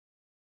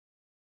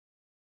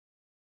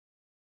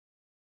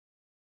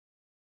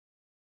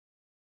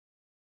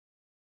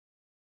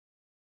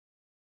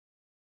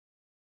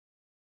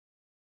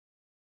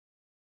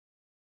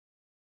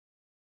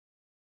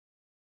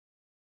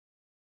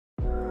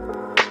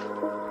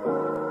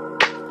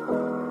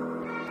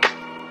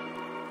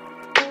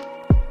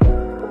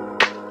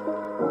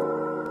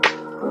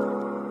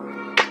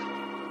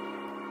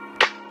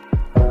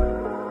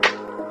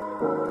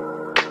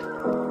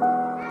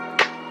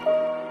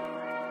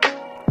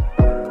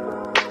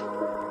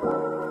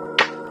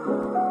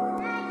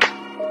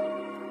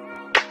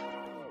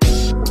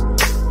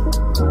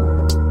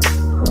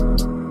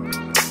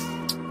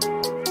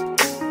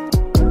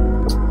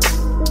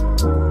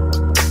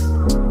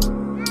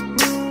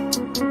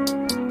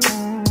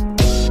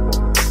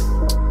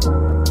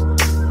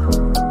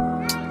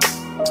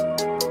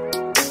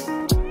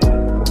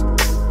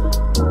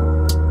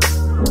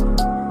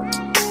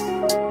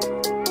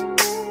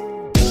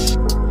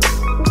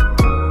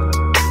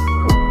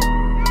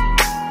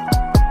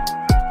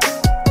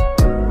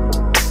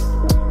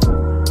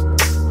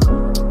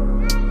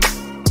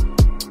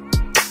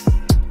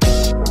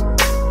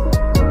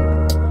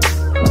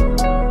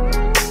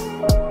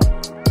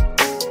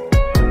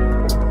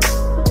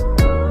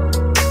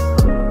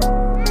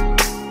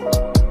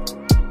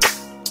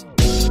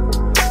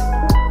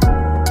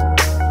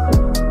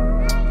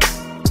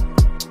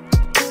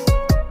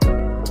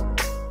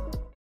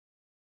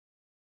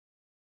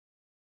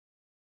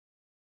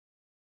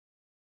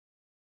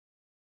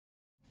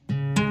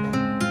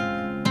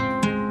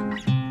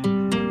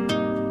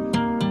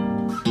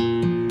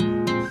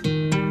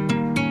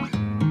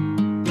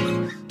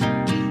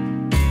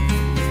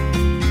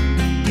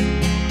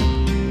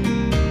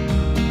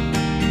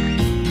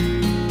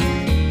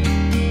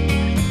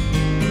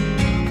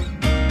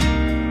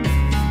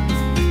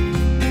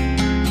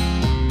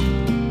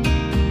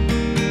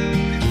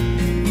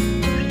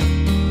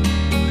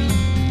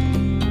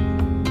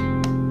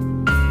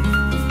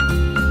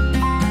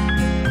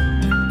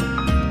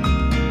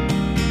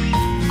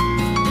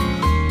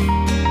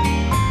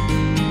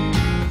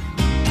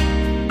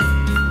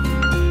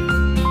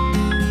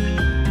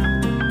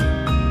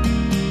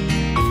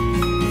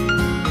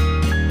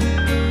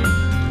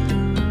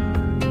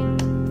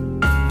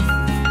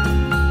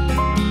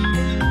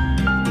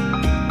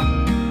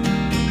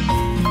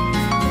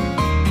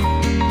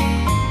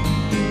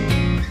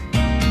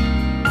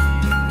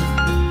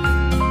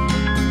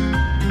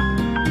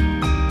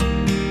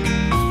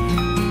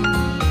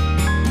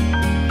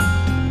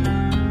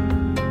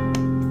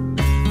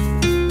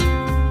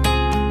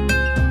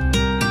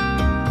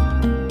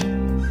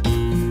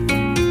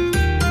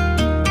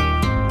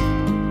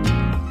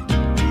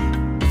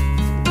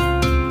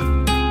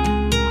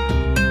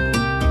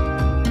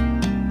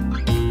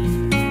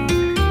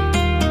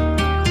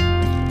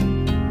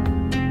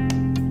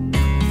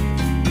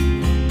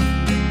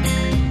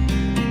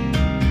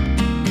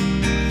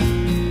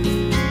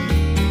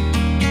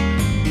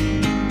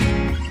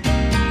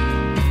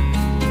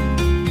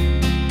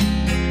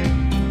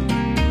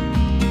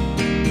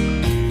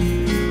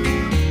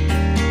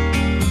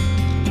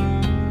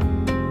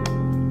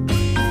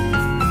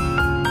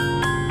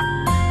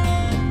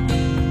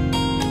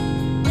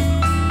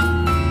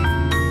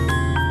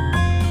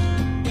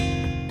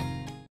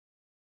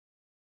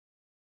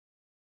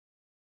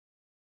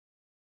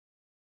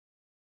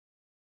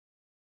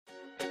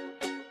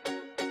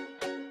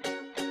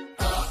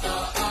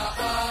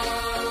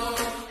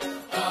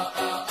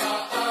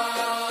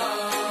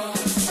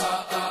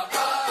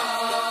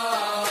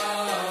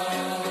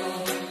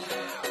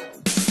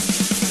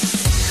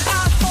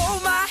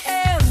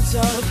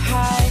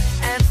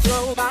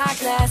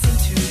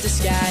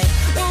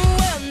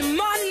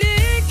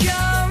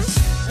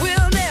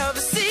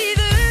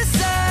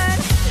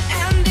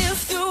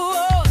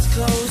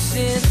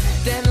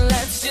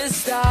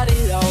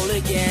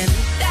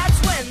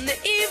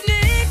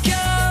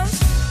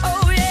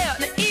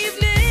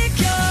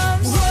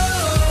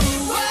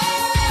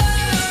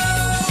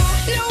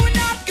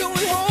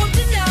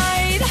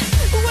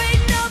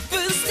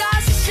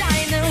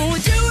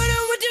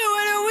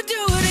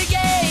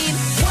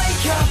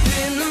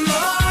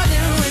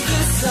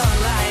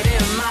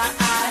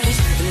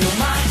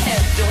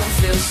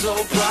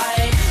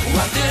bright.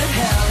 What the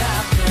hell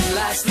happened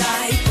last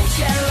night? Oh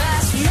yeah,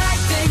 last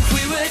night think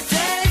we were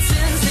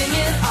dancing,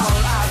 singing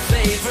all our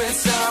favorite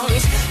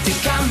songs.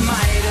 Think I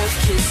might have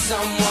kissed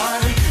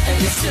someone, and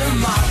if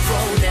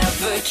tomorrow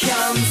never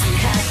comes, we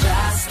had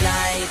last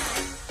night.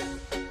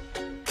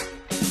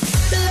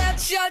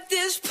 Let's shut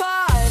this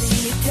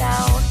party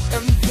down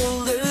and pull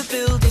the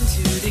building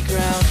to the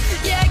ground.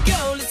 Yeah,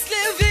 go, let's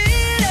live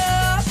it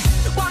up.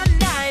 One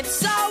night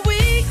is all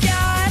we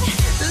got.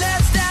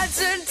 Let's dance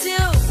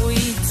until we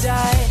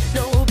die.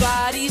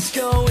 Nobody's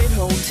going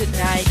home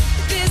tonight.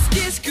 This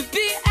kiss could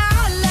be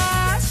our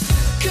last.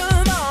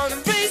 Come on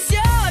and raise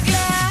your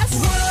glass.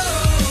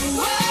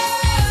 Whoa, whoa.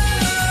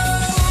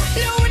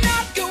 No, we're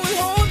not going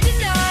home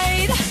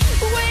tonight.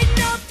 We're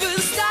waiting up for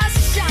the stars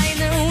to shine,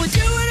 and we'll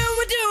do it, and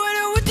we'll do it,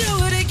 and we'll do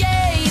it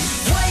again.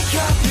 Wake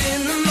up in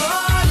the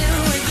morning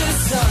with the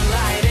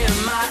sunlight in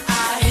my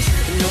eyes.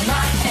 No,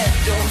 my head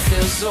don't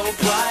feel so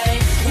bright.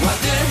 What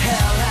the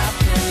hell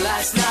happened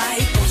last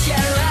night? Oh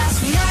yeah,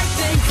 last night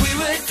think we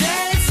were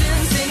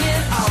dancing,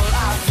 singing all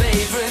our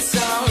favorite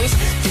songs.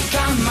 Think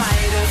I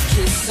might have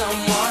kissed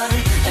someone,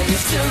 and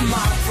if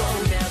tomorrow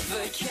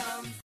never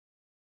comes.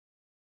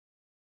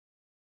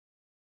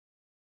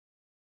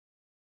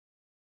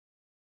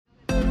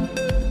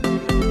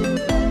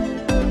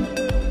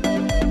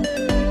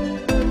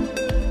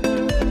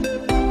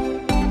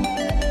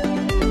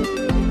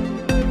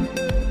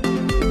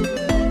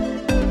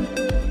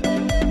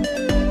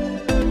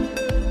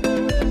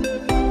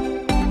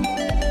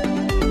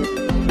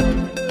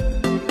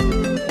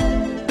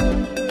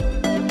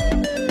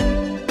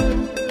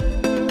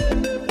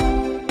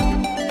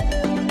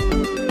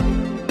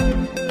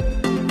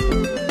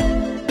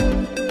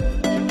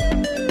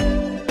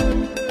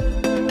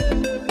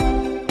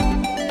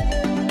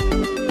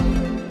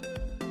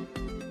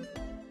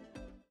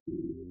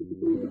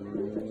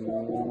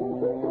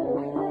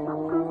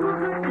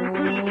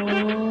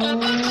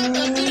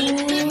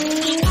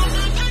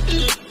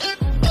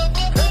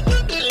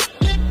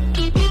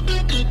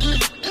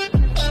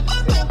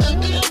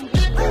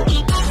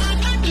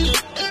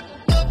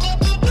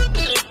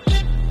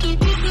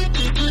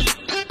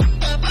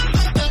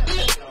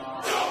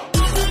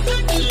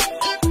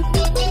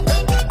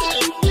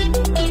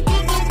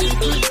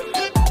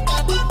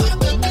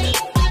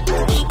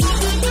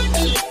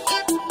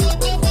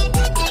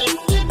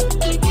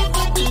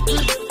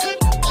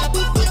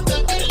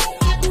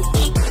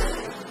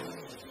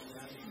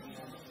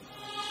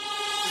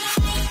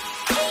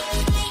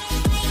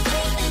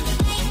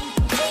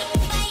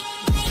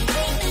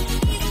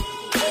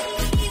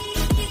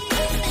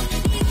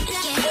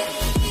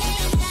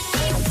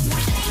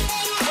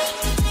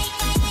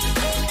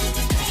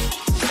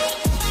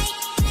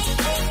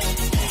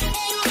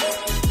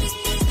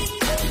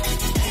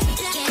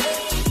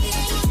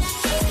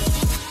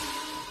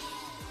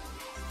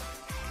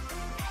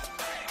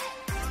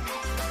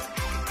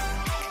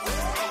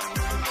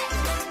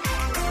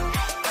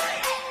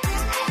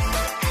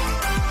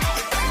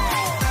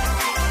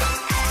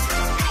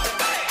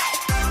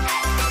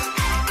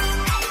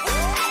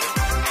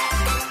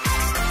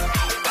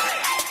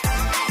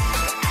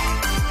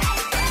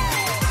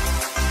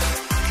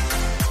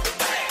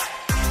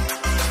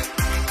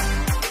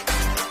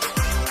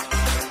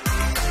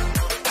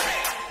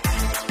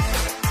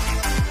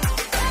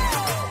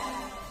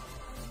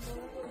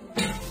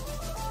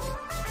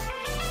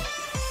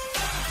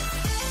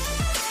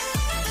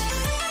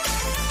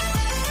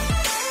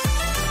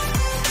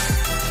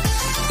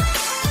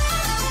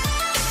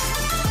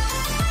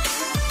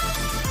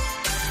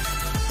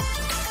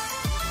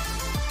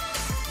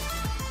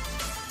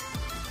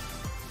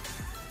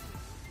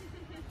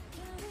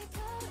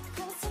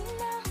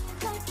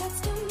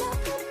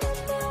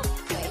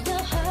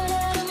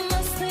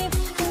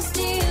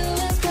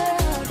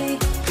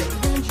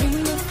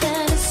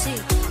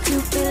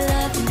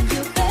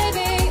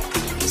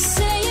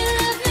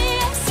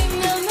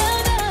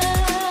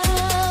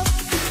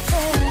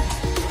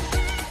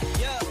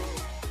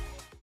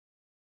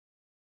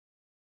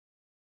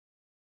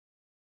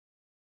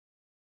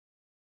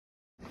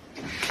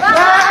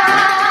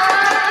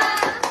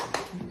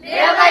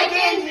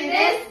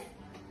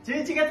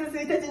 11月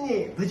1日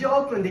に無事オ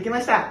ープンできま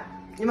した。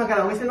今か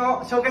らお店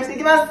の紹介してい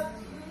きます。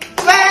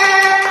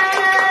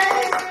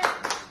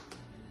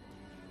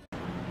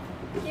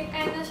9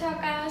階の紹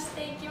介をし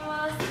ていき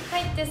ます。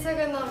入ってす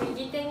ぐの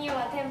右手に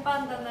は天板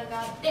棚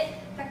があっ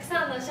てたく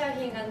さんの商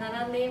品が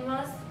並んでい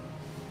ます。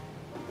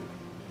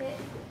で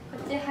こ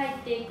っち入っ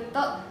ていくと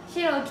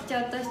白を基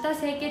調とした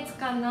清潔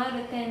感のあ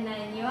る店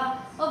内に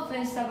はオープ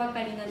ンしたば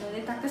かりなの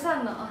でたく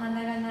さんのお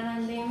花が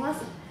並んでいま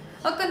す。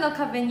奥の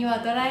壁には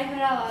ドライフ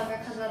ラワーが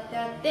飾って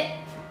あって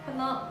こ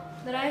の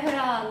ドライフ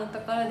ラワーのと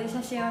ころで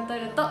写真を撮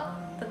ると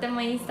とて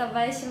もインスタ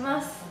映えし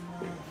ます。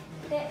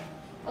で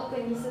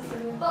奥に進む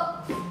と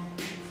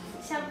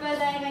シャンプー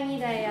台が2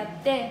台あっ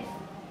て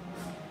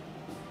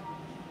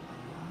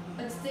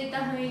落ち着いた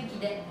雰囲気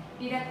で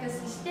リラック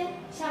スして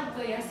シャン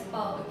プーやス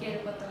パを受ける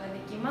ことがで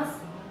きま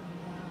す。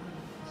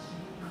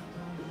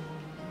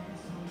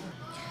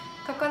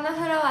ここの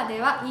フロアで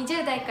は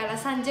20代から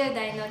30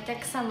代のお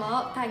客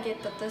様をターゲッ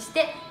トとし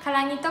てカ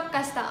ラーに特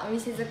化したお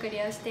店作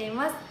りをしてい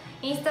ます。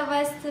インス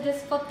タ映えする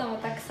スポットも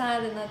たくさんあ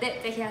るの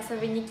で、ぜひ遊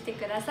びに来て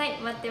ください。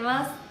待って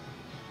ます。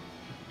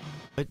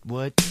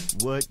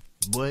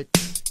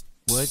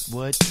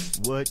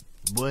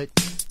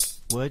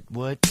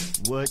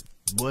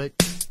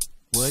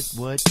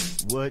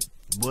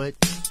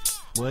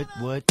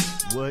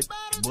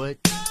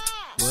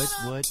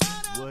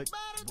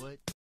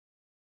What?